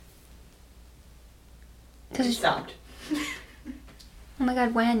It stopped. Oh my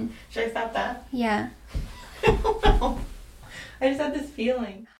god, when? Should I stop that? Yeah. I don't know. I just had this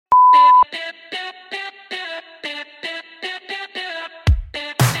feeling.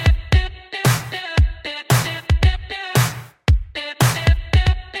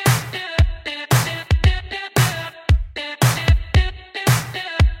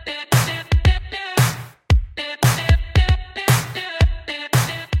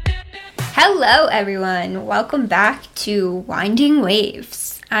 Hello, everyone. Welcome back to Winding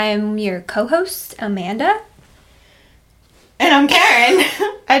Waves. I'm your co-host, Amanda. And I'm Karen.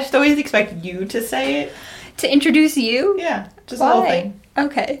 I just always expect you to say it. To introduce you? Yeah, just a little thing.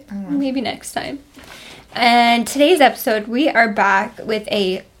 Okay, maybe next time. And today's episode, we are back with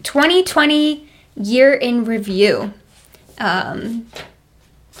a 2020 year in review. Happy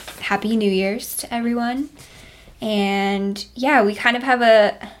New Year's to everyone. And yeah, we kind of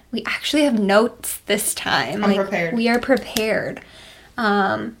we actually have notes this time. I'm prepared. We are prepared.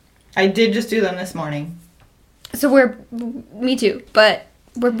 I did just do them this morning. So me too, but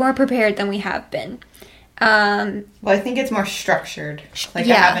we're more prepared than we have been. Well, I think it's more structured. Like,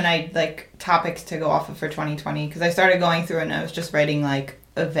 yeah. I have topics to go off of for 2020, because I started going through and I was just writing,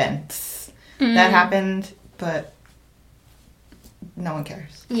 events that happened, but no one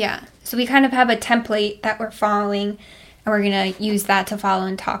cares. Yeah. So we kind of have a template that we're following, and we're going to use that to follow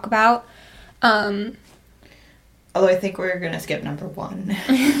and talk about. Although I think we're going to skip number 1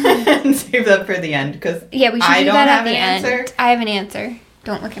 and save that for the end, because yeah, we should I do don't that have at the an end. answer. I have an answer.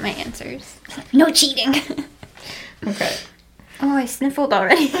 Don't look at my answers. No cheating. Okay. Oh, I sniffled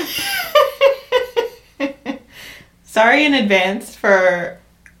already. Sorry in advance for...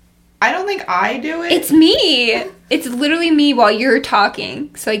 I don't think I do it. It's me. It's literally me while you're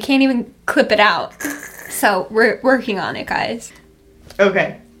talking, so I can't even clip it out. So we're working on it, guys.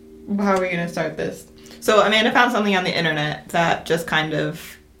 Okay. How are we going to start this? So Amanda found something on the internet that just kind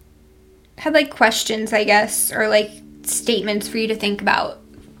of... Had questions, I guess, or statements for you to think about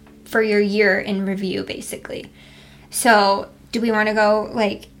for your year in review, basically. So do we want to go,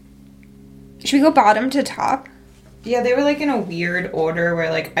 should we go bottom to top? Yeah, they were in a weird order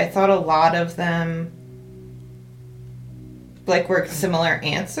where I thought a lot of them were similar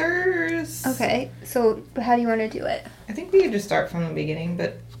answers. Okay, so how do you want to do it? I think we could just start from the beginning,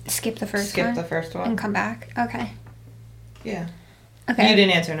 but skip the first one and come back. Okay. Yeah. Okay. You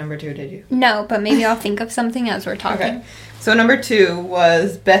didn't answer number 2, did you? No, but maybe I'll think of something as we're talking. Okay. So number 2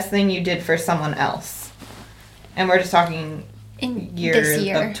 was best thing you did for someone else. And we're just talking in year this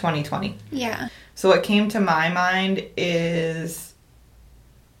year of 2020. Yeah. So what came to my mind is,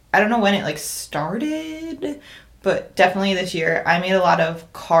 I don't know when it started, but definitely this year, I made a lot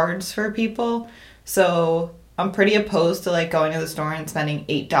of cards for people. So I'm pretty opposed to going to the store and spending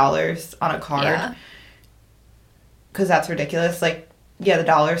 $8 on a card. Yeah. Because that's ridiculous. Yeah, the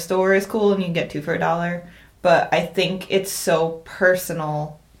dollar store is cool and you can get 2 for $1. But I think it's so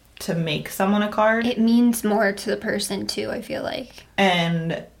personal to make someone a card. It means more to the person too, I feel like.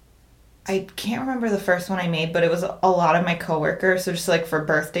 And I can't remember the first one I made, but it was a lot of my coworkers. So just for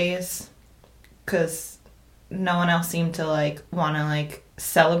birthdays. Because no one else seemed to want to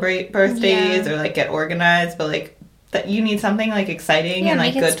celebrate birthdays or get organized. But that you need something exciting and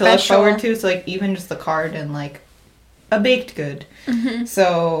good to look forward to. So even just the card and a baked good. Mm-hmm.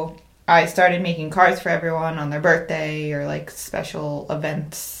 So I started making cards for everyone on their birthday or special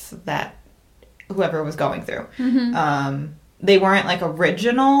events that whoever was going through. Mm-hmm. They weren't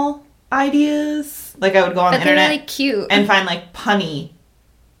original ideas. I would go on the internet really cute and find punny.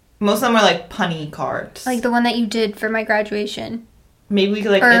 Most of them were punny cards. Like the one that you did for my graduation. Maybe we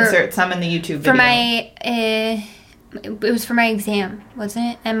could insert some in the YouTube video. For my it was for my exam,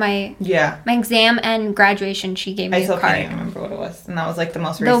 wasn't it? And my exam and graduation, she gave me a card. I still can't remember what it was. And that was the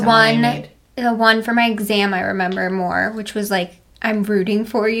most recent one I made. The one for my exam I remember more, which was I'm rooting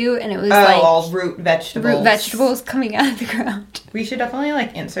for you, and it was all root vegetables. Root vegetables coming out of the ground. We should definitely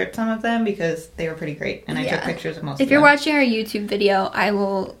insert some of them because they were pretty great, and I took pictures of most of them. If you're watching our YouTube video, I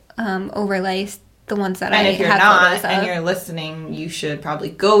will overlay the ones that I have photos of. And if you're not, and you're listening, you should probably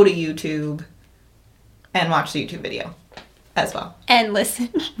go to YouTube and watch the YouTube video as well. And listen.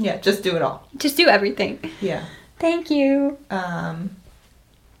 Yeah, just do it all. Just do everything. Yeah. Thank you.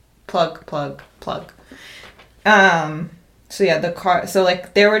 Plug. So yeah, the card. So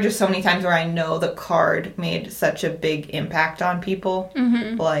there were just so many times where I know the card made such a big impact on people.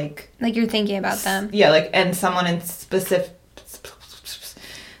 Mm-hmm. You're thinking about them. Yeah, and someone in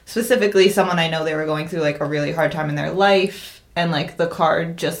specifically someone I know, they were going through a really hard time in their life, and the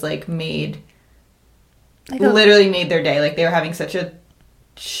card just made literally made their day. They were having such a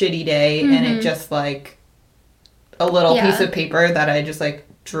shitty day, and it just a little Yeah. piece of paper that I just, like,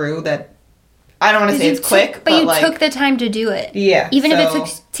 drew that, I don't want to say You it's quick, but you like, took the time to do it. yeah. Even if it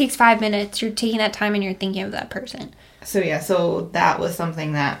so- takes 5 minutes, you're taking that time and you're thinking of that person. So, yeah, so that was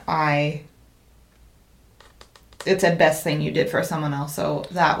something that it said best thing you did for someone else, so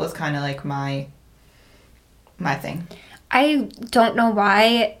that was kind of, like, my thing. I don't know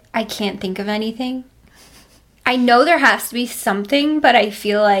why I can't think of anything. I know there has to be something, but I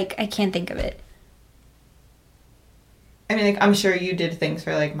feel like I can't think of it. I mean, like, I'm sure you did things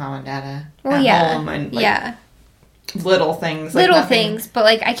for, like, mom and dad Well, at yeah. home and, like, Yeah. little things. Like, Little nothing- things, but,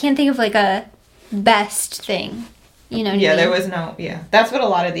 like, I can't think of, like, a best thing. You know what I Yeah, mean? there was no, yeah. That's what a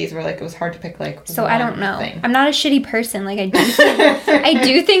lot of these were, like, it was hard to pick, like, So I don't one know. thing. I'm not a shitty person. Like, I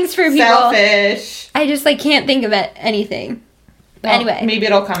do things for people. Selfish. I just, like, can't think of anything. But Well, anyway. maybe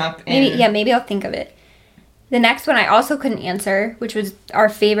it'll come up. Maybe I'll think of it. The next one I also couldn't answer, which was our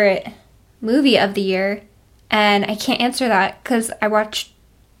favorite movie of the year. And I can't answer that because I watch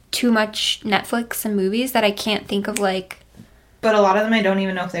too much Netflix and movies that I can't think of, like... But a lot of them I don't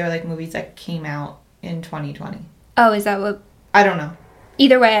even know if they were, like, movies that came out in 2020. Oh, is that what... I don't know.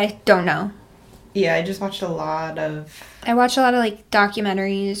 Either way, I don't know. Yeah, I just watched a lot of... I watch a lot of, like,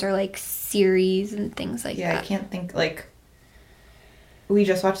 documentaries or, like, series and things like Yeah, that. I can't think, like... We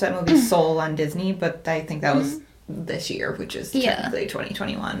just watched that movie Soul on Disney, but I think that was this year, which is Yeah. technically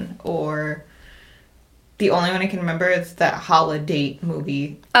 2021. Or... The only one I can remember is that Holiday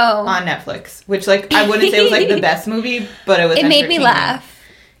movie Oh. on Netflix, which, like, I wouldn't say it was, like, the best movie, but it was It made me entertaining. laugh.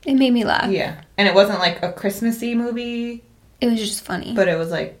 It made me laugh. Yeah. And it wasn't, like, a Christmassy movie, It was just funny. but it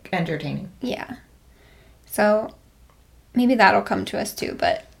was, like, entertaining. Yeah. So maybe that'll come to us too.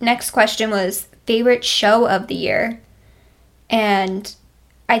 But next question was favorite show of the year. And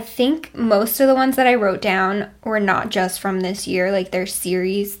I think most of the ones that I wrote down were not just from this year. Like they're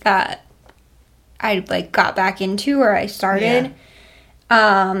series that I like got back into or I started.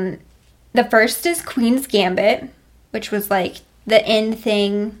 The first is Queen's Gambit, which was like the in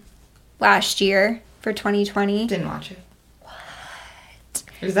thing last year for 2020. Didn't watch it. What?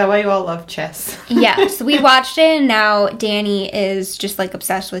 Is that why you all love chess? Yeah, so we watched it and now Danny is just like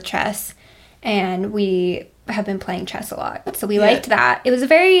obsessed with chess and we have been playing chess a lot. So we liked that. It was a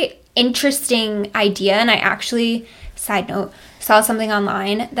very interesting idea and I actually, side note, saw something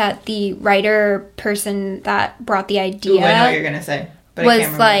online that the writer person that brought the idea Ooh, I know what you're going to say. But I can't was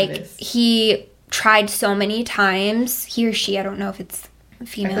remember what like it is. he tried so many times, he or she, I don't know if it's I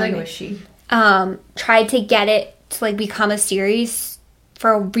female. feel like it was she. Tried to get it to like become a series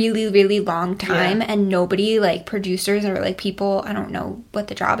for a really, really long time Yeah. and nobody, like producers or like people, I don't know what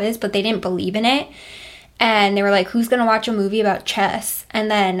the job is, but they didn't believe in it. And they were like, who's gonna watch a movie about chess?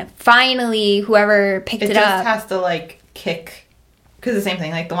 And then finally whoever picked it just up has to, like, kick. Because the same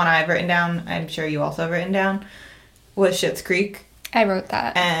thing, like, the one I've written down, I'm sure you also have written down, was Schitt's Creek. I wrote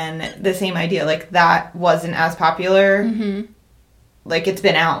that. And the same idea, like, that wasn't as popular. Mm-hmm. Like, it's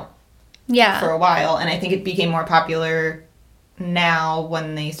been out Yeah. for a while, and I think it became more popular now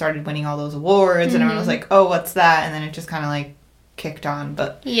when they started winning all those awards, and everyone was like, oh, what's that? And then it just kind of, like, kicked on.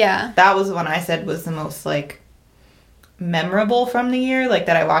 But Yeah. that was the one I said was the most, like, memorable from the year, like,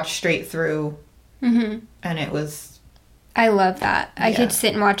 that I watched straight through, Mm-hmm. and it was... I love that. I Yeah. could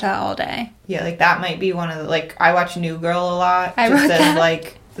sit and watch that all day. Yeah, like, that might be one of the... Like, I watch New Girl a lot. I just wrote as, that.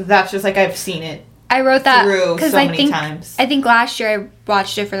 like, that's just, like, I've seen it I wrote that through because so I many think times. I think last year I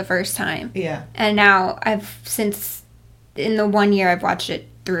watched it for the first time. Yeah. And now since in the 1 year I've watched it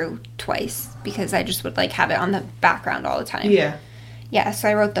through twice because I just would like have it on the background all the time. Yeah. Yeah, so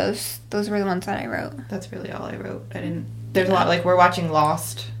I wrote those. Those were the ones that I wrote. That's really all I wrote. I didn't... There's a lot, like, we're watching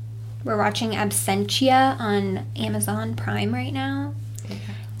Lost. We're watching Absentia on Amazon Prime right now. Yeah.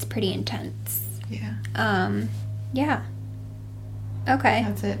 It's pretty intense. Yeah. Yeah. Okay.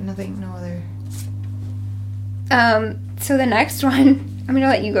 That's it. Nothing, no other... So the next one, I'm gonna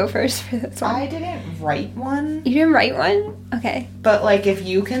let you go first for this one. I didn't write one, You didn't write one? Okay. but, like, if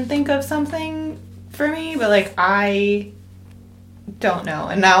you can think of something for me, but, like, I don't know.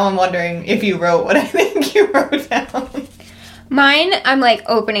 And now I'm wondering if you wrote what I think you wrote down. Mine, I'm like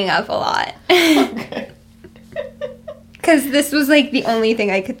opening up a lot. Okay. Because this was like the only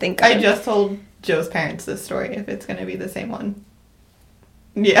thing I could think of. I just told Joe's parents this story, if it's going to be the same one.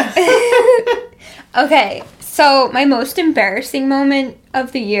 Yeah. Okay, so my most embarrassing moment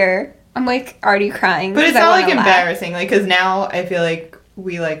of the year, I'm like already crying. But it's 'cause I not, like, wanna laugh. embarrassing, like, because now I feel like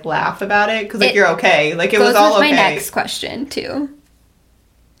we, like, laugh about it, because, like, It you're okay. Like, it Goes was all with okay. my next question too.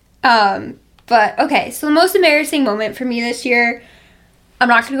 But okay, so the most embarrassing moment for me this year, I'm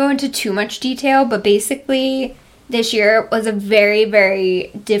not going to go into too much detail, but basically this year was a very,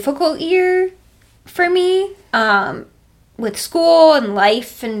 very difficult year for me, with school and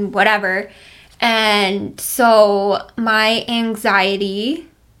life and whatever. And so my anxiety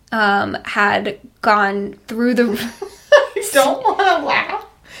had gone through the... I don't want to laugh,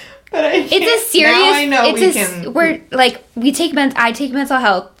 but I can't. It's a serious... Now I know we take I take mental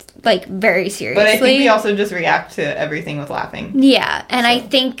health, like, very seriously. But I think we also just react to everything with laughing. Yeah, and I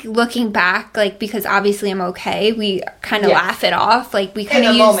think looking back, like, because obviously I'm okay, we kind of laugh it off. Like, we kind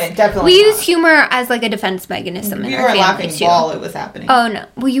of use... moment, definitely we use humor as, like, a defense mechanism in our family, laughing too. while it was happening. Oh, no.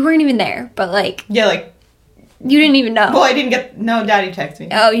 Well, you weren't even there, but, like... Yeah, like... You didn't even know. Well, I didn't get... No, Daddy texted me.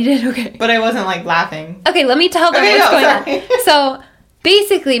 Oh, you did? Okay. But I wasn't, like, laughing. Okay, let me tell them what's going on. So,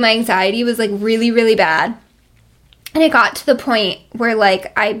 basically, my anxiety was, like, really, really bad. And it got to the point where,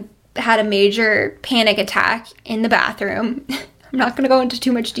 like, I had a major panic attack in the bathroom. I'm not going to go into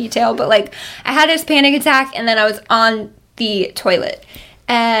too much detail, but, like, I had this panic attack, and then I was on the toilet.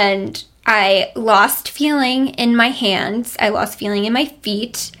 And I lost feeling in my hands. I lost feeling in my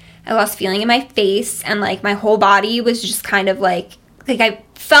feet. I lost feeling in my face, and, like, my whole body was just kind of, like I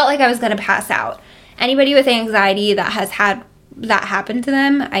felt like I was going to pass out. Anybody with anxiety that has had that happen to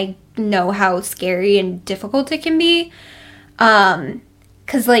them, I know how scary and difficult it can be.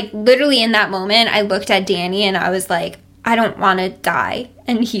 Because, like, literally in that moment, I looked at Danny, and I was like, I don't want to die.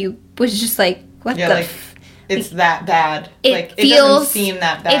 And he was just like, what the... like, it's that bad. It doesn't seem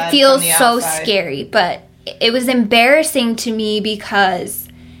that bad. It feels so scary, but it was embarrassing to me because...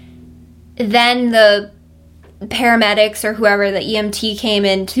 Then the paramedics or whoever, the EMT, came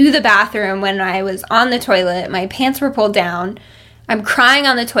into the bathroom when I was on the toilet. My pants were pulled down. I'm crying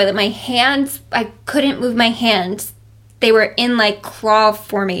on the toilet. My hands, I couldn't move my hands. They were in, like, claw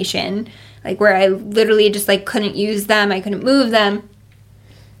formation, like, where I literally just, like, couldn't use them. I couldn't move them.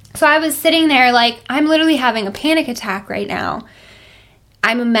 So I was sitting there like, I'm literally having a panic attack right now.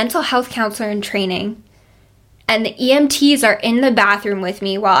 I'm a mental health counselor in training. And the EMTs are in the bathroom with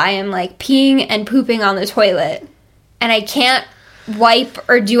me while I am, like, peeing and pooping on the toilet. And I can't wipe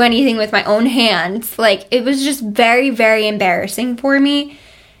or do anything with my own hands. Like, it was just very, very embarrassing for me.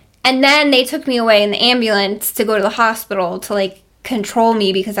 And then they took me away in the ambulance to go to the hospital to, like, control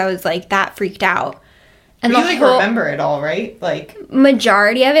me because I was, like, that freaked out. And you, like, remember it all, right? Like,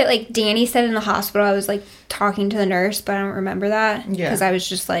 majority of it, like, Danny said in the hospital, I was, like, talking to the nurse, but I don't remember that. Yeah. Because I was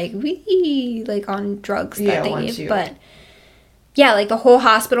just, like, wee, like, on drugs that they gave. But, yeah, like, the whole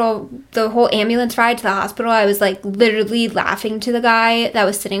hospital, the whole ambulance ride to the hospital, I was, like, literally laughing to the guy that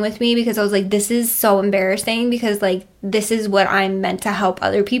was sitting with me because I was like, this is so embarrassing because, like, this is what I'm meant to help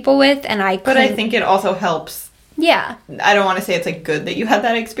other people with, and I couldn't... But I think it also helps. Yeah. I don't want to say it's, like, good that you had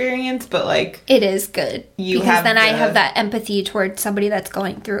that experience, but, like... It is good. Because then I have that empathy towards somebody that's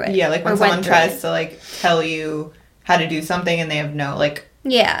going through it. Yeah, like, when someone tries to, like, tell you how to do something and they have no, like...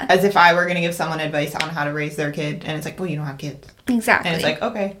 Yeah. As if I were going to give someone advice on how to raise their kid, and it's like, well, you don't have kids. Exactly. And it's like,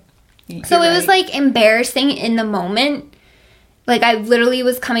 okay. So it was, like, embarrassing in the moment. Like, I literally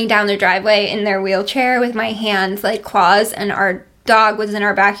was coming down the driveway in their wheelchair with my hands, like, claws, and our dog was in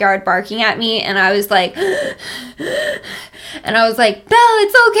our backyard barking at me, and I was like, and I was like, Belle,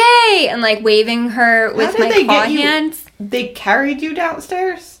 it's okay, and, like, waving her with my claw hands. They carried you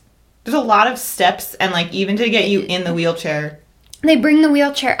downstairs? There's a lot of steps, and, like, even to get you in the wheelchair. They bring the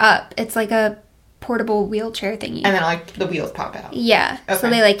wheelchair up. It's like a portable wheelchair thingy. And then, like, the wheels pop out. Yeah. Okay. So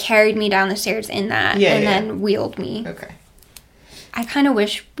they, like, carried me down the stairs in that, then wheeled me. Okay. I kind of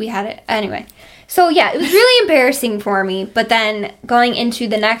wish we had it. Anyway. So, yeah, it was really embarrassing for me. But then going into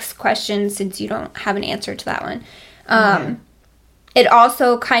the next question, since you don't have an answer to that one, it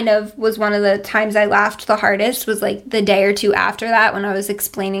also kind of was one of the times I laughed the hardest was, like, the day or two after that when I was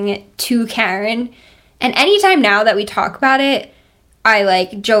explaining it to Karen. And anytime now that we talk about it, I,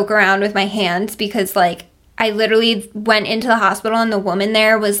 like, joke around with my hands because, like, I literally went into the hospital and the woman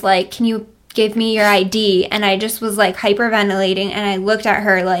there was like, can you give me your ID? And I just was, like, hyperventilating, and I looked at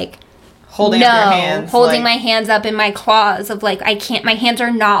her, like, holding up your hands, holding my hands up in my claws of, like, I can't, my hands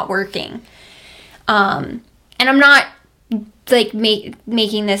are not working. And I'm not, like,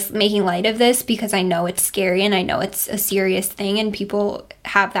 making light of this because I know it's scary and I know it's a serious thing and people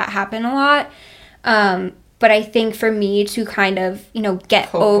have that happen a lot. But I think for me to kind of, you know,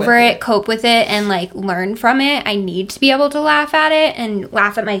 get over it, cope with it, and, like, learn from it, I need to be able to laugh at it and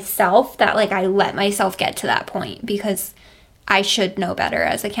laugh at myself that, like, I let myself get to that point because I should know better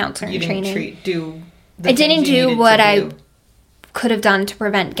as a counselor in training. I didn't do what I could have done to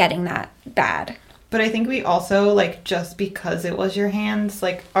prevent getting that bad. But I think we also, like, just because it was your hands,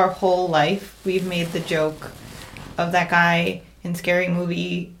 like, our whole life, we've made the joke of that guy in Scary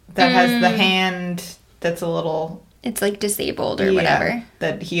Movie that has the hand that's a little it's like disabled or whatever.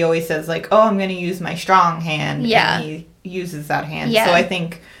 That he always says like, oh, I'm going to use my strong hand. Yeah. And he uses that hand. Yeah. So I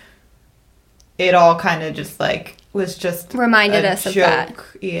think it all kind of just like was just reminded us of that.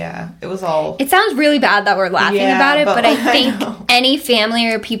 Yeah. It was all. It sounds really bad that we're laughing about it, but I think I know. any family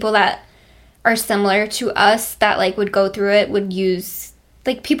or people that are similar to us that like would go through it would use,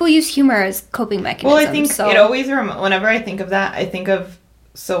 like, people use humor as coping mechanisms. Well, I think it always, whenever I think of that, I think of,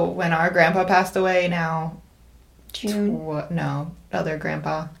 so when our grandpa passed away now, June. No, other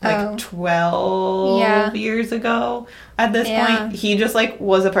grandpa, like Oh. 12 years ago at this point, he just like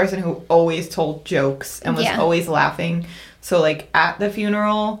was a person who always told jokes and was always laughing. So like at the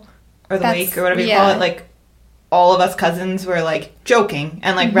funeral or the wake or whatever you call it, like all of us cousins were like joking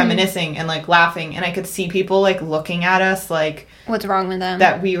and like reminiscing and like laughing, and I could see people like looking at us like, what's wrong with them?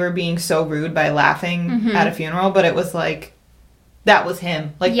 that we were being so rude by laughing at a funeral, but it was like, that was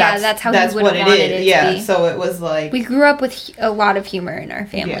him. Like, that's how he would have wanted it to yeah, be. so it was like, we grew up with a lot of humor in our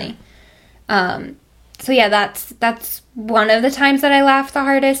family. So yeah, that's one of the times that I laughed the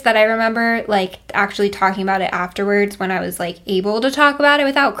hardest, that I remember like actually talking about it afterwards when I was like able to talk about it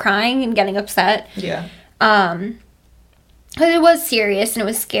without crying and getting upset. Yeah. 'Cause it was serious and it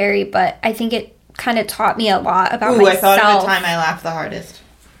was scary, but I think it kind of taught me a lot about Ooh, myself. I thought of the time I laughed the hardest.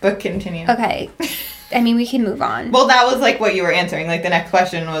 But continue. Okay. I mean, we can move on. Well, that was like what you were answering. Like the next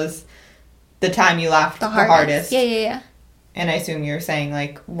question was the time you laughed the hardest. Yeah. And I assume you're saying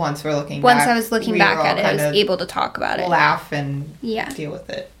like once we're looking Once back. I was looking back at it, I was able to talk about it. Laugh and deal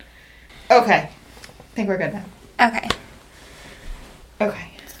with it. Okay. I think we're good now. Okay. Okay.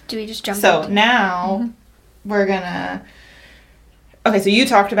 Do we just jump So now we're gonna... Okay, so you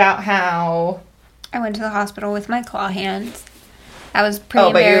talked about how... I went to the hospital with my claw hands. That was pretty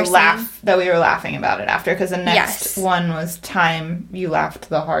embarrassing. That we were laughing about it after, because the next one was time you laughed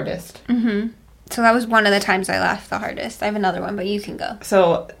the hardest. Mm-hmm. So that was one of the times I laughed the hardest. I have another one, but you can go.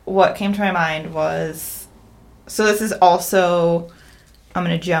 So what came to my mind was... So this is also... I'm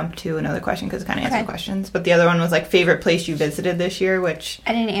going to jump to another question because it kind of answers questions. But the other one was like favorite place you visited this year, which...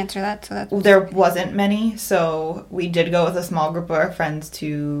 I didn't answer that, so that's... There wasn't many, so we did go with a small group of our friends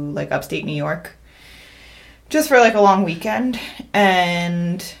to like upstate New York. Just for like a long weekend.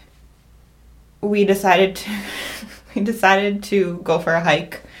 And we decided to go for a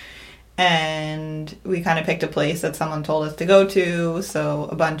hike. And we kind of picked a place that someone told us to go to. So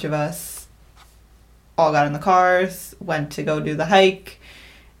a bunch of us all got in the cars, went to go do the hike.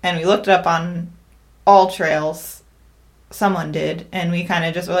 And we looked it up on All Trails. Someone did. And we kind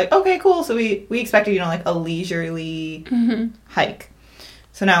of just were like, okay, cool. So we expected, like a leisurely hike.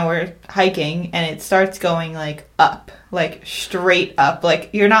 So now we're hiking and it starts going like up, like straight up.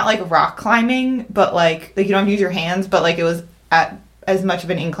 Like you're not like rock climbing, but like you don't have to use your hands, but like it was at as much of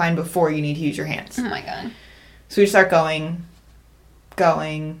an incline before you need to use your hands. Oh my God. So we start going.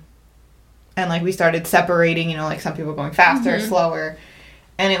 And like we started separating, like some people going faster, slower.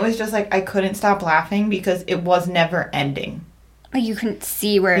 And it was just like, I couldn't stop laughing because it was never ending. Like you couldn't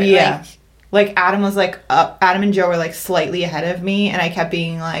see where Like Adam was like up. Adam and Joe were like slightly ahead of me, and I kept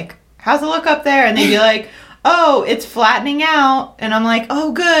being like, "How's it look up there?" And they'd be like, "Oh, it's flattening out." And I'm like,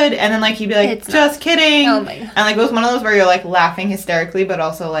 "Oh, good." And then like he'd be like, It's "Just kidding." Oh my God. And like it was one of those where you're like laughing hysterically, but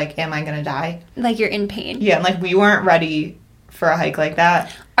also like, "Am I gonna die?" Like you're in pain. Yeah, and like we weren't ready for a hike like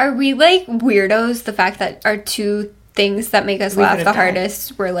that. Are we like weirdos? The fact that our two things that make us laugh the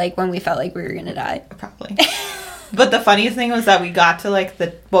hardest were like when we felt like we were gonna die. Probably. But the funniest thing was that we got to like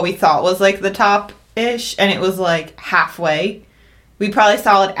what we thought was like the top-ish, and it was like halfway. We probably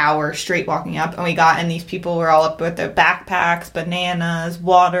saw an hour straight walking up, and we got, and these people were all up with their backpacks, bananas,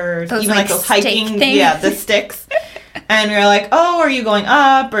 waters, those, even like those hiking, things. The sticks. And we were like, "Oh, are you going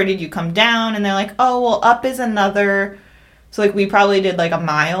up, or did you come down?" And they're like, "Oh, well, up is another." So like we probably did like a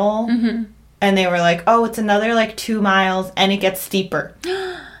mile, and they were like, "Oh, it's another like 2 miles, and it gets steeper."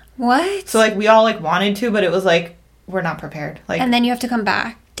 What? So like we all like wanted to, but it was like we're not prepared. Like, and then you have to come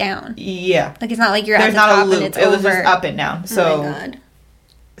back down. Yeah. Like it's not like you're There's at the not top a loop. and it's it over. was just up and down. So oh my God.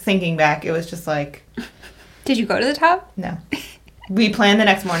 Thinking back, it was just like. Did you go to the top? No. We planned the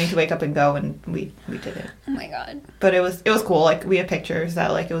next morning to wake up and go, and we did it. Oh my God. But it was cool. Like we have pictures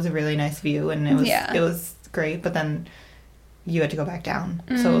that like it was a really nice view, and it was great. But then you had to go back down,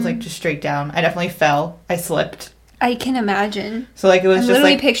 so it was like just straight down. I definitely fell. I slipped. I can imagine. So like it was I'm just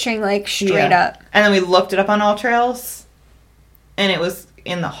literally like picturing like straight up. And then we looked it up on All Trails, and it was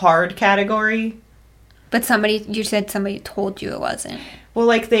in the hard category. But you said somebody told you it wasn't. Well,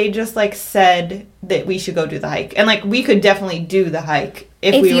 like they just like said that we should go do the hike, and like we could definitely do the hike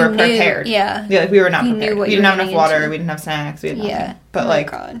if we were prepared. Yeah. Yeah, like we were not You prepared. knew what We you didn't were have enough getting water. into. We didn't have snacks. We had nothing. Yeah. But Oh my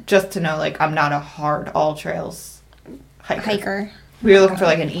like God. just to know, like I'm not a hard All Trails hiker. We were looking for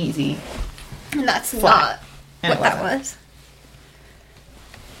like an easy. And that's Flat. not And what it that was.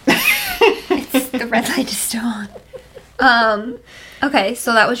 It's, the red light is still on. Okay,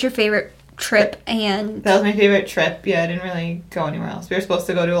 so that was your favorite trip, and That was my favorite trip. Yeah, I didn't really go anywhere else. We were supposed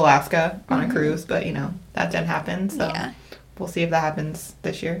to go to Alaska on a cruise, but you know, that didn't happen. So yeah. we'll see if that happens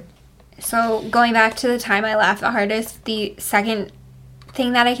this year. So going back to the time I laughed the hardest, the second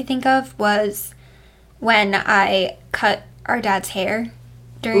thing that I could think of was when I cut our dad's hair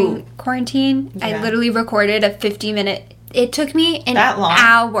during Ooh. quarantine. I Yeah. literally recorded a 50-minute. It took me an That long?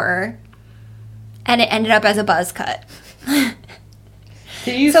 hour, and it ended up as a buzz cut. Did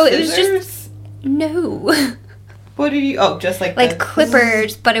you use So it was scissors? just no. What did you? Oh, just like Like the-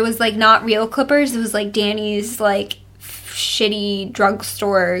 clippers, but it was like not real clippers. It was like Danny's like shitty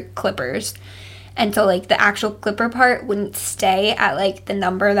drugstore clippers. And so like the actual clipper part wouldn't stay at like the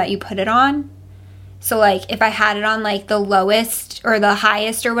number that you put it on. So like if I had it on like the lowest or the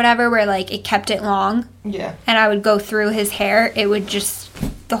highest or whatever where like it kept it long Yeah. and I would go through his hair, it would just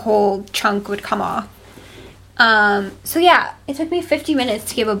the whole chunk would come off. So yeah, it took me 50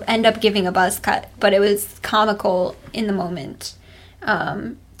 minutes to end up giving a buzz cut, but it was comical in the moment.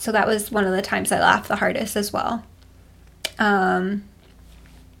 So that was one of the times I laughed the hardest as well.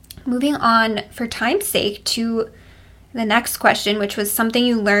 Moving on for time's sake to the next question, which was something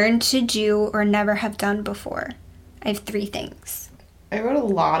you learned to do or never have done before. I have 3 things. I wrote a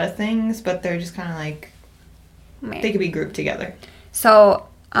lot of things, but they're just kind of like they could be grouped together. So,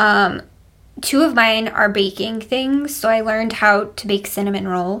 2 of mine are baking things. So I learned how to bake cinnamon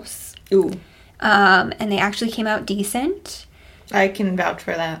rolls. Ooh, And they actually came out decent. I can vouch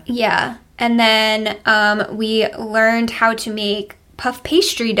for that. Yeah. And then we learned how to make puff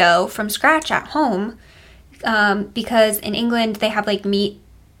pastry dough from scratch at home. Because in England they have like meat.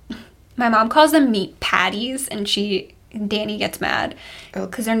 My mom calls them meat patties, and Danny gets mad Oh.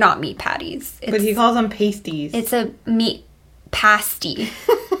 because they're not meat patties. But he calls them pasties. It's a meat pasty.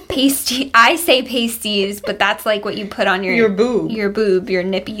 Pasty. I say pasties, but that's like what you put on your boob. your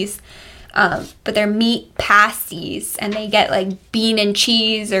nippies. But they're meat pasties, and they get like bean and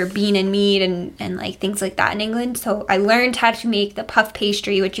cheese or bean and meat and like things like that in England. So I learned how to make the puff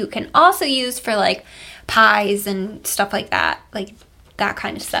pastry, which you can also use for like pies and stuff like that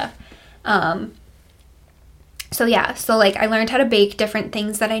kind of stuff. So yeah, so like I learned how to bake different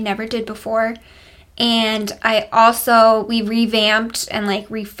things that I never did before. And we revamped and like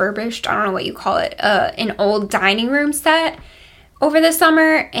refurbished, I don't know what you call it, an old dining room set over the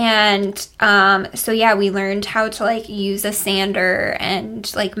summer. And so yeah, we learned how to like use a sander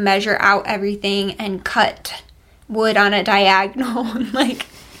and like measure out everything and cut wood on a diagonal and like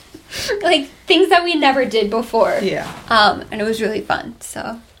things that we never did before. Yeah. And it was really fun.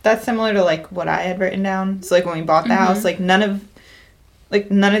 So That's similar to like what I had written down. So like when we bought the house, like none of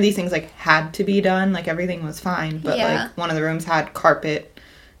these things like had to be done. Like everything was fine, but Yeah. like one of the rooms had carpet,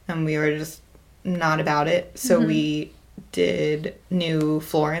 and we were just not about it. So we did new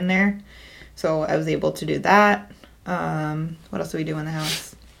floor in there. So I was able to do that. What else do we do in the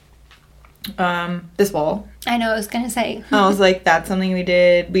house? This wall. I know I was gonna say. I was like, that's something we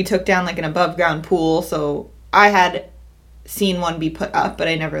did. We took down like an above ground pool. So I had seen one be put up, but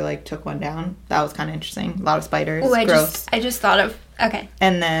I never like took one down. That was kind of interesting. A lot of spiders. Oh, Gross. I just thought of okay.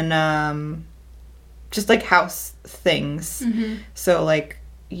 And then just like house things. So like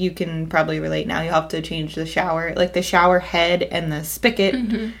you can probably relate now. You'll have to change the shower, like the shower head and the spigot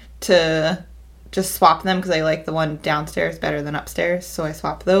to just swap them because I like the one downstairs better than upstairs. So I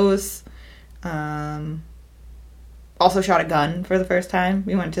swapped those. Also shot a gun for the first time.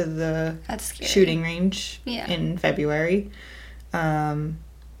 We went to the That's scary. shooting range Yeah. in February. And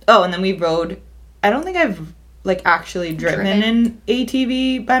then we rode. I don't think I've like actually driven an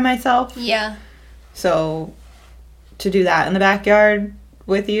ATV by myself. Yeah. So to do that in the backyard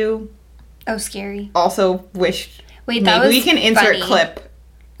with you, Oh, scary. also wished Wait, that maybe was we can insert funny. clip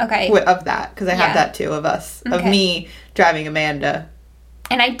Okay. of that because I have Yeah. that too of us of Okay. me driving Amanda.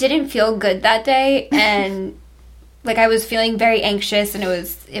 And I didn't feel good that day, and like I was feeling very anxious, and it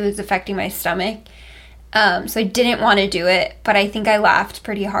was affecting my stomach. So I didn't want to do it, but I think I laughed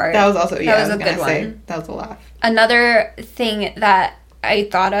pretty hard. That was also that I was was a gonna good say, one. that was a laugh. Another thing that I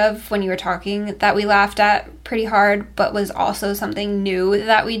thought of when you were talking that we laughed at pretty hard, but was also something new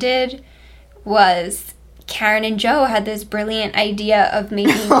that we did, was Karen and Joe had this brilliant idea of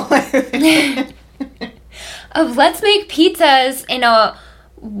making of let's make pizzas in a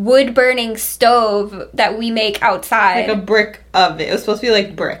wood burning stove that we make outside. Like a brick oven. It was supposed to be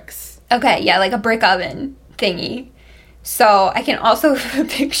like bricks. Okay, yeah, like a brick oven thingy. So I can also put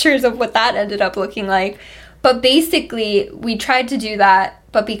pictures of what that ended up looking like. But basically, we tried to do that,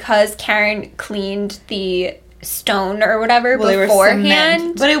 but because Karen cleaned the stone or whatever Well, they were beforehand.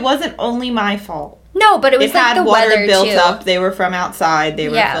 cement, but it wasn't only my fault. No, but it was It like had the water weather built too. up. They were from outside. They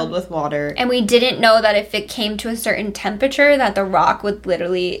were Yeah. filled with water. And we didn't know that if it came to a certain temperature that the rock would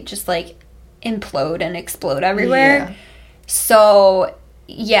literally just like implode and explode everywhere. Yeah. So,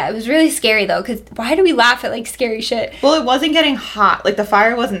 yeah, it was really scary though, because why do we laugh at like scary shit? Well, it wasn't getting hot. Like, the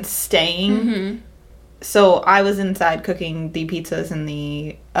fire wasn't staying. Mm-hmm. So I was inside cooking the pizzas in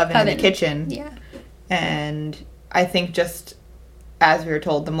the oven in the kitchen. Yeah. And I think just as we were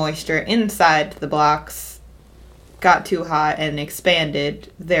told, the moisture inside the blocks got too hot and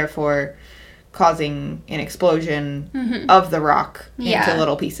expanded, therefore causing an explosion of the rock Yeah. into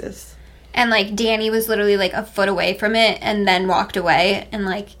little pieces. And like Danny was literally like a foot away from it and then walked away. And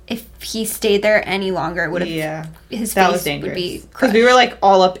like if he stayed there any longer, it would have his That face was dangerous. would be Because crushed. we were like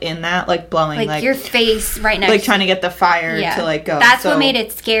all up in that, like blowing, like your face right next like trying to get the fire to like go. That's So- what made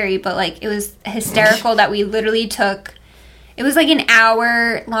it scary, but like it was hysterical that we literally took. It was like an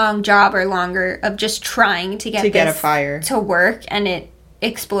hour-long job or longer of just trying to get a fire to work, and it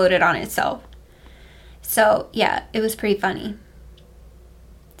exploded on itself. So yeah, it was pretty funny.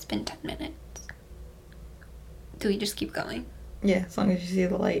 It's been 10 minutes. Do we just keep going? Yeah, as long as you see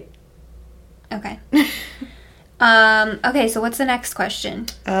the light. Okay. Okay, so what's the next question?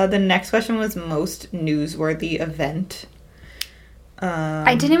 The next question was most newsworthy event.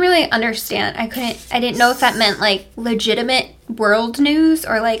 I didn't really understand. I didn't know if that meant like legitimate world news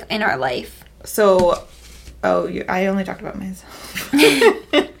or like in our life. So, I only talked about myself.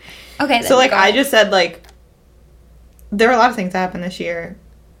 Okay. So, like, go I ahead. just said, like, there are a lot of things that happened this year.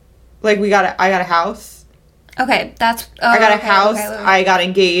 Like, I got a house. Okay, that's. Oh, I got a okay, house. okay, wait. I got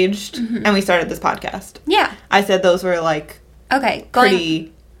engaged, and we started this podcast. Yeah. I said those were, like, Okay.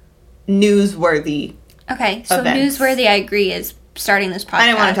 pretty newsworthy. Okay, so events. newsworthy, I agree, is starting this podcast. I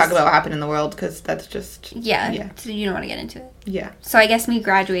didn't want to talk about what happened in the world because that's just Yeah. So you don't want to get into it. yeah. So I guess me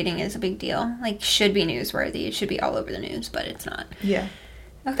graduating is a big deal. Like, should be newsworthy. It should be all over the news, but it's not. Yeah.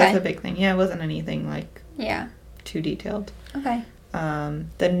 Okay. That's a big thing. Yeah, it wasn't anything like Yeah. too detailed. Okay.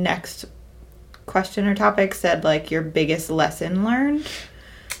 The next question or topic said like your biggest lesson learned.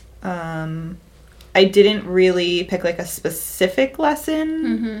 I didn't really pick like a specific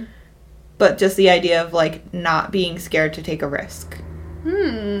lesson, but just the idea of like not being scared to take a risk.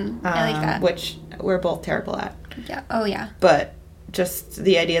 I like that. Which we're both terrible at. Yeah. Oh, yeah. But just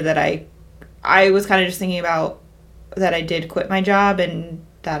the idea that I was kind of just thinking about that I did quit my job and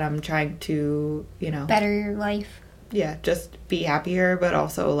that I'm trying to, Better your life. yeah, just be happier, but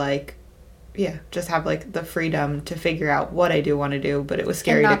also like, yeah, just have like the freedom to figure out what I do want to do. But it was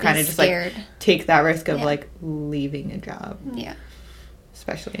scary to not be kind of just scared. like take that risk of Yeah. like leaving a job, Yeah.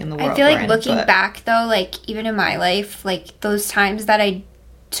 especially in the world. I feel we're like in, looking but- back, though, like, even in my life, like, those times that I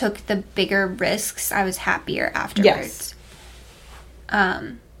took the bigger risks, I was happier afterwards.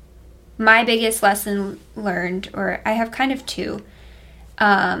 My biggest lesson learned, or I have kind of two,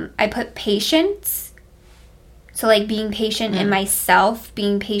 I put patience. So, like, being patient in myself,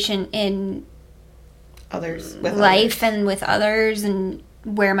 being patient in others with life others. and with others and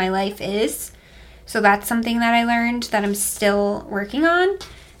where my life is. So that's something that I learned that I'm still working on.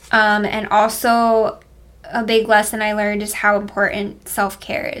 And also a big lesson I learned is how important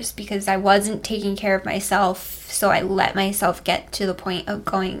self-care is, because I wasn't taking care of myself, so I let myself get to the point of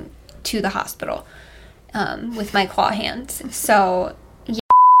going to the hospital with my claw hands. So, yeah.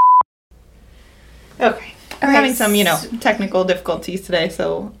 Okay. We're Okay, having some, technical difficulties today,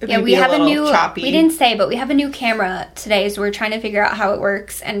 so it Yeah, may we be have a little new. choppy. We didn't say, but we have a new camera today, so we're trying to figure out how it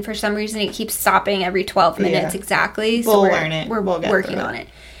works. And for some reason, it keeps stopping every 12 minutes Yeah. exactly. So We'll we're, learn it. We're We'll get working through it. on it.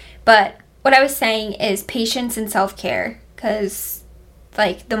 But what I was saying is patience and self care, because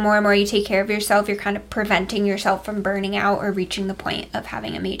like the more and more you take care of yourself, you're kind of preventing yourself from burning out or reaching the point of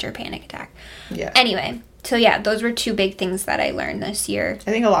having a major panic attack. Yeah. Anyway, so yeah, those were two big things that I learned this year.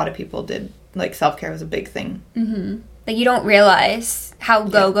 I think a lot of people did. Like, self-care was a big thing. Like you don't realize how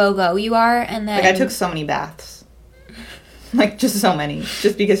go you are, and then Like, I took so many baths. Like, just so many.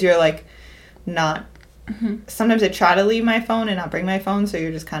 Just because you're, like, not... Sometimes I try to leave my phone and not bring my phone, so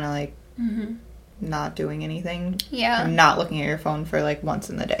you're just kind of, like, not doing anything. Yeah. And not looking at your phone for, like, once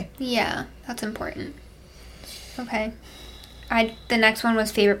in the day. Yeah, that's important. Okay. The next one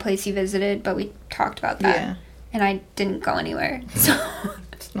was favorite place you visited, but we talked about that. Yeah. And I didn't go anywhere. So,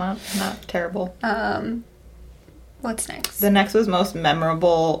 It's not terrible. what's next? The next was most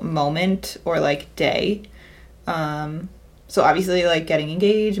memorable moment or, like, day. So, obviously, like, getting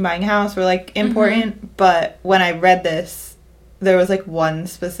engaged, buying a house were, like, important. But when I read this, there was, like, one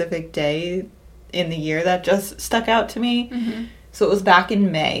specific day in the year that just stuck out to me. Mm-hmm. So it was back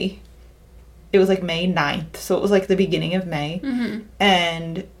in May. It was like May 9th. So it was like the beginning of May. Mm-hmm.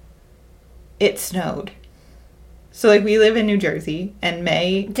 And it snowed. So like we live in New Jersey, and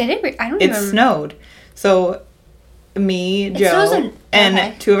May... Did it? I don't It even... snowed. So me, It Joe, snows in- and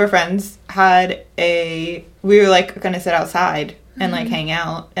okay. 2 of our friends had a... We were like going to sit outside and like hang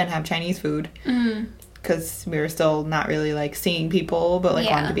out and have Chinese food. Mm-hmm. Because we were still not really like seeing people, but like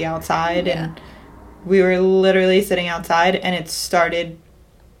Yeah. wanted to be outside. Yeah. And we were literally sitting outside, and it started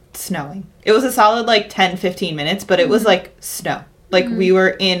snowing. It was a solid like 10-15 minutes, but it was like snow. Like we were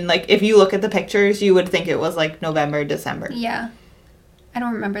in, like, if you look at the pictures, you would think it was like November, December. Yeah. I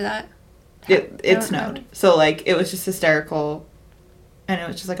don't remember that. It don't snowed. remember. So like it was just hysterical, and it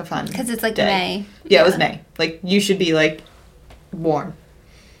was just like a fun Because it's like day. May. Yeah, it was May. Like you should be like warm.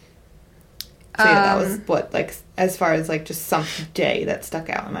 So yeah, that was what, like, as far as like just some day that stuck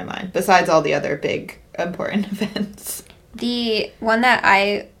out in my mind, besides all the other big important events. The one that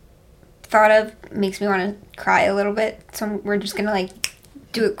I thought of makes me want to cry a little bit, so we're just gonna like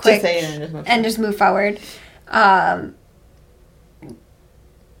do it quick Just say it and just move and just move forward. I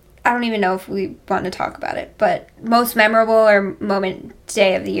don't even know if we want to talk about it, but most memorable or moment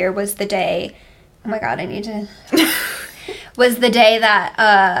day of the year was the day. Oh my god, I need to. Was the day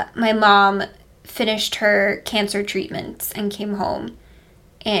that my mom finished her cancer treatments and came home.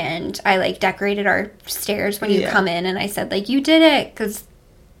 And I, like, decorated our stairs when you come in. And I said, like, you did it. Because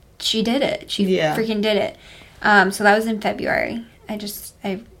she did it. She freaking did it. So that was in February.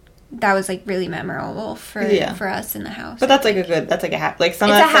 That was, like, really memorable for us in the house. But that's, like, that's, like, a happy... Like, some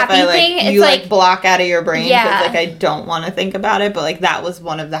it's of that stuff happy I, like, thing. you, It's like, block out of your brain. Yeah. Because, like, I don't want to think about it. But, like, that was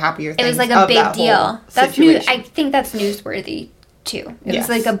one of the happier things. It was, like, a big deal. That's situation. I think that's newsworthy, too. It was,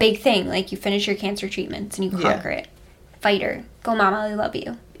 like, a big thing. Like, you finish your cancer treatments and you conquer it. Fighter. Go, Mama, I love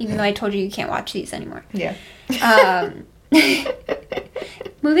you. Even though I told you can't watch these anymore. Yeah.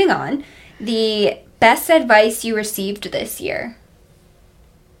 Moving on. The best advice you received this year.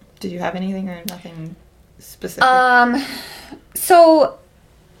 Did you have anything or nothing specific? So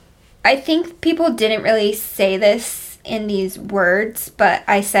I think people didn't really say this in these words, but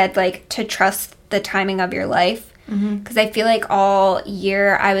I said, like, to trust the timing of your life. Because I feel like all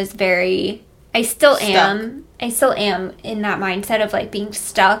year I was very... I still am in that mindset of, like, being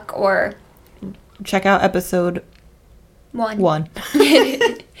stuck or... Check out episode 1.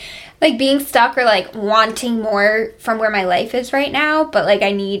 Like, being stuck or, like, wanting more from where my life is right now. But, like,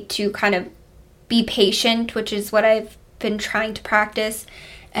 I need to kind of be patient, which is what I've been trying to practice.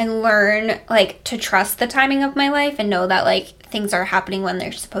 And learn, like, to trust the timing of my life and know that, like, things are happening when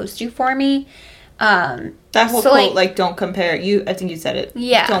they're supposed to for me. That whole quote, like, don't compare... I think you said it.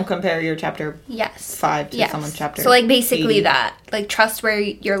 Yeah. Don't compare your chapter 5 to someone's chapter So, like, basically 80. that. Like, trust where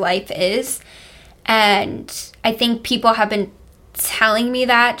your life is. And I think people have been telling me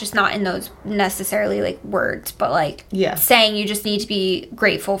that, just not in those necessarily, like, words, but, like, saying you just need to be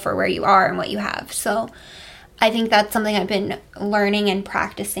grateful for where you are and what you have. So, I think that's something I've been learning and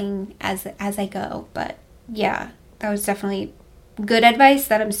practicing as I go. But, yeah, that was definitely good advice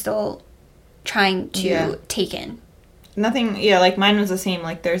that I'm still... trying to take in. Nothing, like, mine was the same.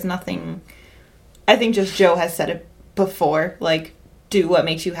 Like, there's nothing... I think just Joe has said it before. Like, do what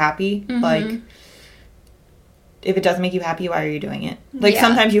makes you happy. Like, if it doesn't make you happy, why are you doing it? Like,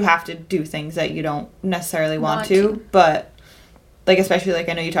 sometimes you have to do things that you don't necessarily want to. But, like, especially, like,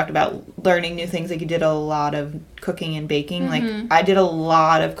 I know you talked about learning new things. Like, you did a lot of cooking and baking. Like, I did a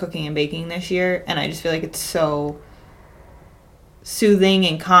lot of cooking and baking this year. And I just feel like it's so... soothing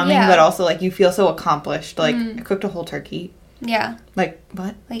and calming, but also, like, you feel so accomplished. Like, I cooked a whole turkey. Yeah. Like,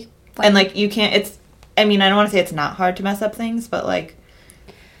 what? Like, what? And, like, you can't, it's, I mean, I don't want to say it's not hard to mess up things, but, like,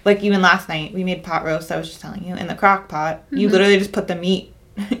 even last night, we made pot roast, I was just telling you, in the crock pot. You literally just put the meat,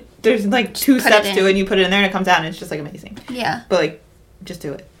 there's, like, 2 steps to it, and you put it in there, and it comes out, and it's just, like, amazing. Yeah. But, like, just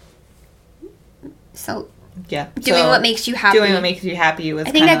do it. So... Yeah. Doing what makes you happy. Doing what makes you happy was,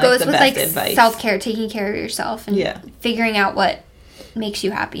 I think that goes like, with, like, advice. self-care, taking care of yourself, and figuring out what makes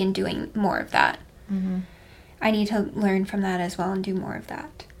you happy and doing more of that. I need to learn from that as well and do more of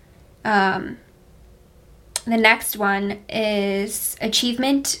that. The next one is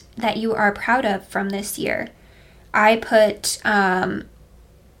achievement that you are proud of from this year. I put,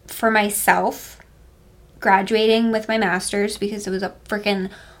 for myself, graduating with my master's because it was a freaking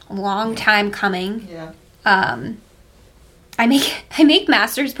long time coming. Yeah. I make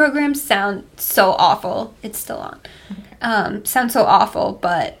master's programs sound so awful. It's still on. Sounds so awful,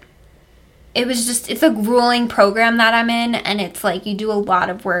 but it's a grueling program that I'm in, and it's like you do a lot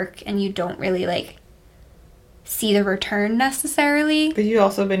of work and you don't really, like, see the return necessarily. But you've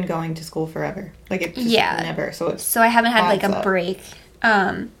also been going to school forever. Like, it just never, so I haven't had, like, a break.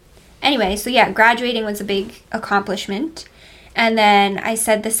 Anyway, so yeah, graduating was a big accomplishment. And then I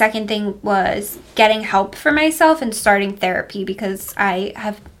said the second thing was getting help for myself and starting therapy, because I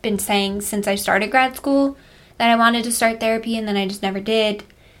have been saying since I started grad school that I wanted to start therapy, and then I just never did.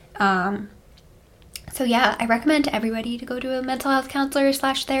 So yeah, I recommend to everybody to go to a mental health counselor /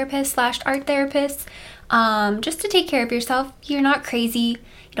 therapist / art therapist, just to take care of yourself. You're not crazy.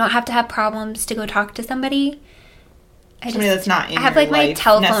 You don't have to have problems to go talk to somebody. That's not in I have, like, my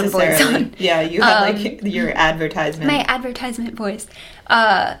telephone voice on. Yeah, you have, like, your advertisement. My advertisement voice.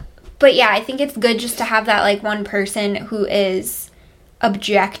 But yeah, I think it's good just to have that, like, one person who is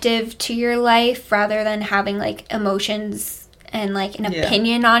objective to your life rather than having, like, emotions and, like, an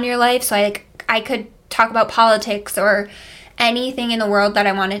opinion on your life. So I could talk about politics or anything in the world that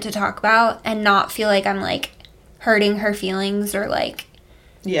I wanted to talk about and not feel like I'm, like, hurting her feelings or, like,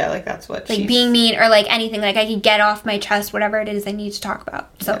 yeah, like, that's what like, being mean or, like, anything. Like, I could get off my chest whatever it is I need to talk about.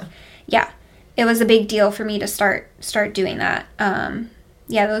 So, yeah, it was a big deal for me to start doing that.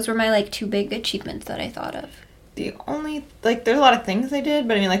 Yeah, those were my, like, 2 big achievements that I thought of. The only, like, there's a lot of things I did,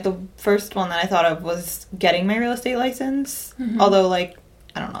 but, I mean, like, the first one that I thought of was getting my real estate license. Mm-hmm. Although, like,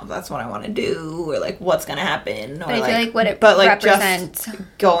 I don't know if that's what I want to do or, like, what's going to happen. Or, but I feel like what it represents. Just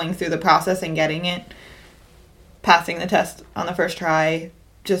going through the process and getting it, passing the test on the first try,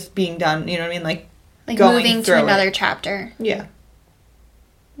 just being done, you know what I mean? Like going moving to another chapter. Yeah.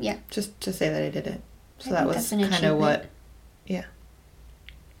 Yeah. Just to say that I did it. So that was kind of what, yeah.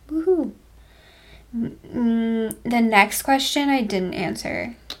 Woohoo. The next question I didn't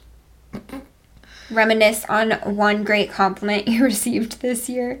answer. Reminisce on one great compliment you received this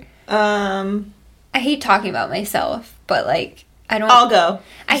year. I hate talking about myself, but, like, I'll go.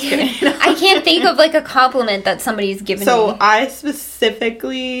 I can't think of, like, a compliment that somebody's given me. So I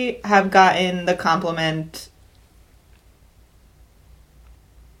specifically have gotten the compliment.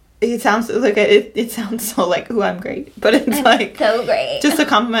 It sounds like it sounds so like, "Ooh, I'm great," but it's like so great. Just a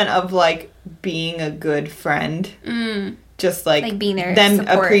compliment of, like, being a good friend. Just like being there. Them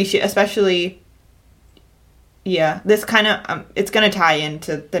appreciate, especially. Yeah, this kind of it's gonna tie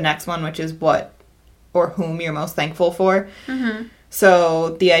into the next one, which is what or whom you're most thankful for. Mm-hmm.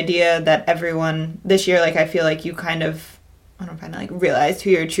 So the idea that everyone this year, like, I feel like you kind of, I don't know if I, like, realized who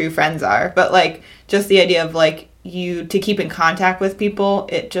your true friends are, but, like, just the idea of, like, you to keep in contact with people,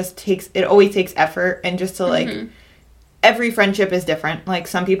 it always takes effort, and just to, like, every friendship is different. Like,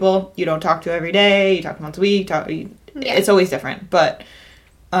 some people you don't talk to every day, you talk once a week, it's always different. But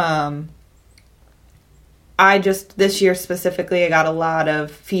I just, this year specifically, I got a lot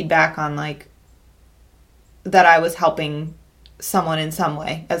of feedback on, like, that I was helping someone in some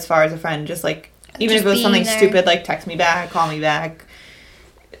way as far as a friend. Just, like, even if it was something stupid, like, text me back, call me back.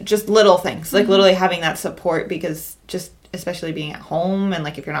 Just little things. Like, literally having that support, because just, especially being at home and,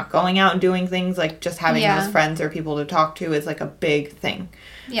 like, if you're not going out and doing things, like, just having those friends or people to talk to is, like, a big thing.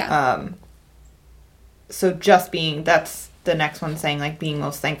 Yeah. So just that's the next one, saying, like, being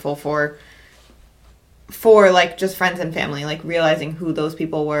most thankful for, like, just friends and family, like, realizing who those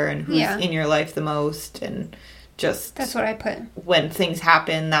people were and who's in your life the most, and just... That's what I put. When things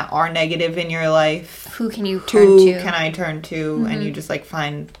happen that are negative in your life... Who can you turn to? Who can I turn to? And you just, like,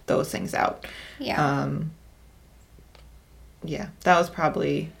 find those things out. Yeah. Yeah, that was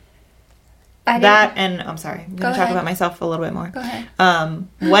probably... That, and... I'm sorry. I'm going to talk about myself a little bit more. Go ahead.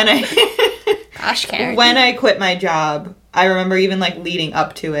 When I... Gosh, Karen. When I quit my job, I remember even, like, leading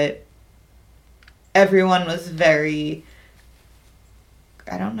up to it, everyone was very,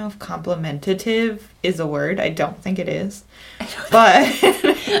 I don't know if complimentative is a word. I don't think it is. I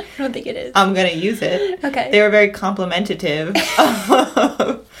don't think it is. I'm going to use it. Okay. They were very complimentative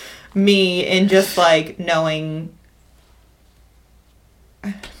of me in just, like, knowing...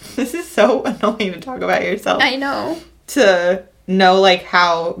 This is so annoying to talk about yourself. I know. To know, like,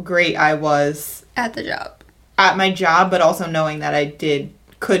 how great I was... At the job. At my job, but also knowing that I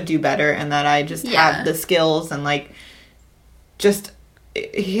could do better, and that I just have the skills, and, like, just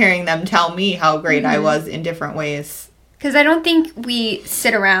hearing them tell me how great I was in different ways. Because I don't think we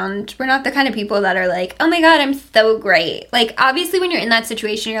sit around, we're not the kind of people that are like, oh my god, I'm so great. Like, obviously when you're in that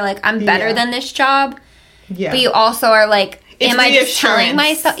situation, you're like, I'm better than this job. Yeah. But you also are like, am I just telling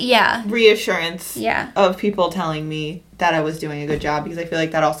myself? Yeah. Reassurance of people telling me that I was doing a good job, because I feel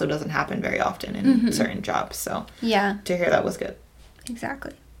like that also doesn't happen very often in certain jobs. So to hear that was good.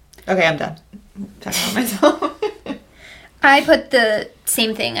 Exactly. Okay, I'm done. I'm talking about myself. I put the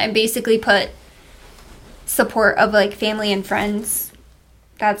same thing. I basically put support of, like, family and friends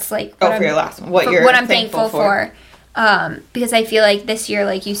That's like for your last one. What I'm thankful for. Because I feel like this year,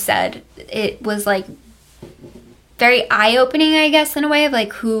 like you said, it was like very eye-opening, I guess, in a way of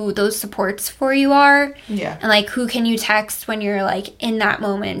like who those supports for you are. Yeah. And like who can you text when you're like in that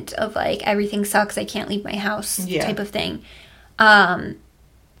moment of like everything sucks, I can't leave my house type of thing.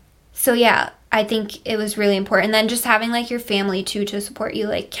 So yeah, I think it was really important. And then just having like your family too to support you.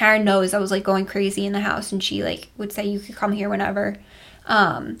 Like Karen knows I was like going crazy in the house and she like would say you could come here whenever.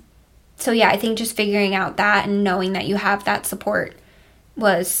 So yeah, I think just figuring out that and knowing that you have that support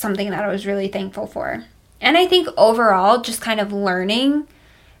was something that I was really thankful for. And I think overall, just kind of learning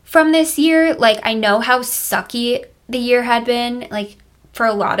from this year, like I know how sucky the year had been, like for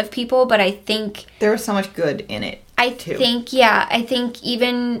a lot of people, but I think there was so much good in it. I think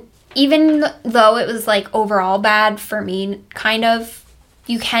even though it was like overall bad for me, kind of,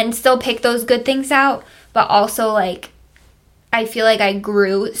 you can still pick those good things out, but also like I feel like I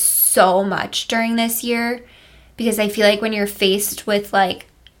grew so much during this year because I feel like when you're faced with like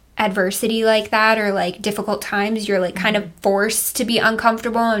adversity like that or like difficult times, you're like kind of forced to be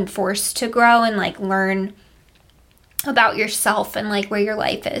uncomfortable and forced to grow and like learn about yourself and like where your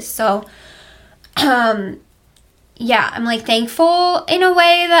life is. So yeah, I'm like thankful in a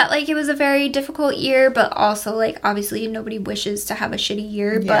way that like it was a very difficult year, but also like obviously nobody wishes to have a shitty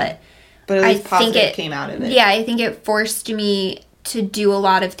year, but at least positive came out of it. Yeah, I think it forced me to do a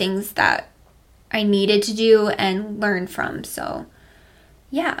lot of things that I needed to do and learn from. So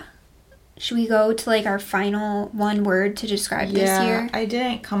yeah. Should we go to like our final one word to describe this year? I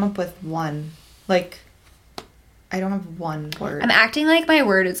didn't come up with one. Like, I don't have one word. I'm acting like my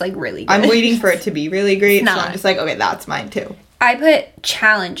word is like really good. I'm waiting for it to be really great. It's not. So I'm just like, okay, that's mine too. I put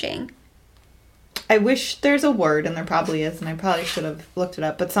challenging. I wish there's a word, and there probably is, and I probably should have looked it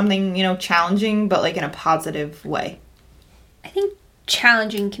up, but something, challenging, but like in a positive way. I think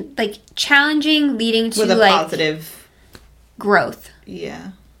challenging leading to with a like positive growth.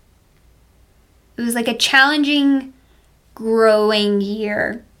 Yeah. It was like a challenging, growing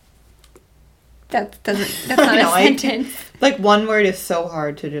year. That's not a sentence. Like one word is so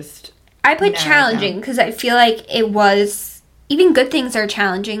hard to just. I put challenging because I feel like it was, even good things are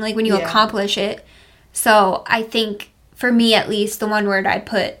challenging, like when you accomplish it. So I think for me at least, the one word I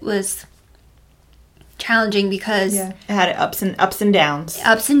put was challenging because it had ups and downs.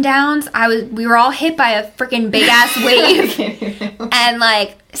 Ups and downs. We were all hit by a freaking big ass wave, and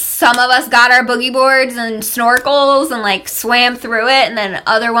like some of us got our boogie boards and snorkels and like swam through it, and then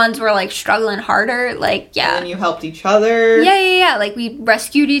other ones were like struggling harder. Like and then you helped each other. Yeah. Like we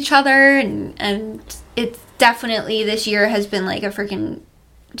rescued each other, and it's definitely this year has been like a freaking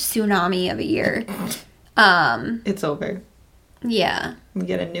tsunami of a year. It's over. Yeah. We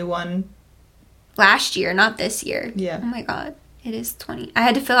get a new one. Last year, not this year. Yeah. Oh my god. It is 20. I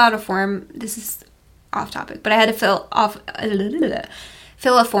had to fill out a form. This is off topic, but I had to fill a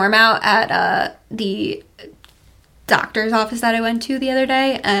form out at the doctor's office that I went to the other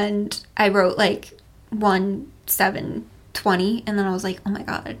day, and I wrote like 1/7/20, and then I was like, oh my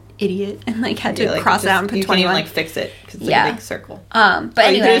god, idiot, and like had to cross it out and put 21. You can like fix it because it's like a big circle. But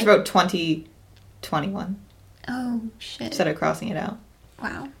anyway, you just wrote 2021. Oh shit! Instead of crossing it out.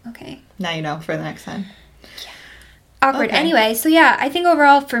 Wow. Okay. Now you know for the next time. Yeah. Awkward. Okay. Anyway, so yeah, I think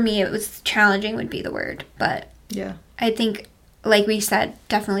overall for me it was challenging would be the word, but yeah, I think like we said,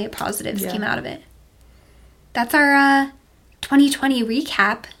 definitely a positives came out of it. That's our 2020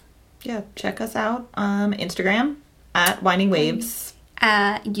 recap. Yeah, check us out Instagram at Winding Waves.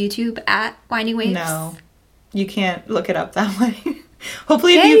 YouTube at Winding Waves. No, you can't look it up that way.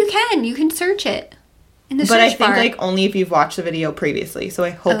 Hopefully, you can. You can search it. But I think like only if you've watched the video previously, so I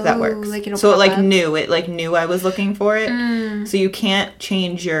hope that works. Like so it knew I was looking for it. So you can't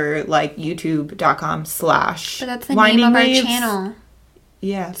change your like YouTube.com/ But that's the name of our channel.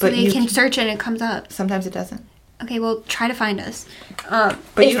 Yeah, so you can search it and it comes up. Sometimes it doesn't. Okay, well try to find us. But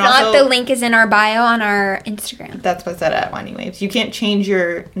if not, the link is in our bio on our Instagram. That's what's at Winding Waves. You can't change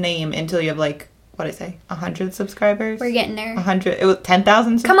your name until you have like. What did I say? 100 subscribers? We're getting there. 100. It was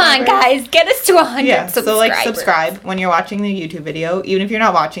 10,000 subscribers. Come on, guys. Get us to 100 subscribers. So, like, subscribe when you're watching the YouTube video. Even if you're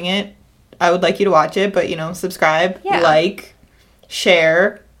not watching it, I would like you to watch it. But, subscribe, like,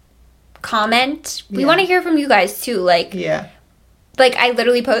 share. Comment. We want to hear from you guys, too. Like, like, I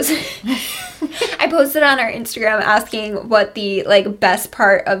literally posted... I posted on our Instagram asking what the, like, best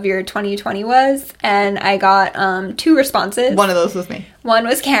part of your 2020 was. And I got 2 responses. One of those was me. One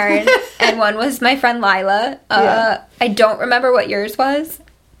was Karen, and one was my friend Lila. I don't remember what yours was.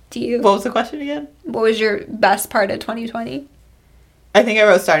 Do you? What was the question again? What was your best part of 2020? I think I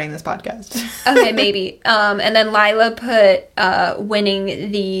wrote starting this podcast. Okay, maybe. And then Lila put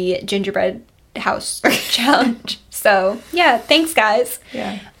winning the gingerbread house challenge. So yeah, thanks guys.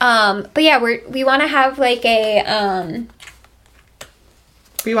 Yeah. But yeah, we want to have like a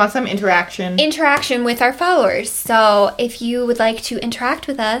We want some interaction with our followers. So if you would like to interact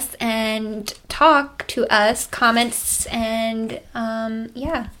with us and talk to us, comments, and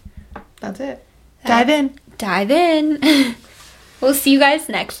yeah. That's it. Dive in. We'll see you guys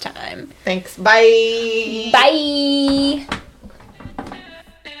next time. Thanks. Bye. Bye.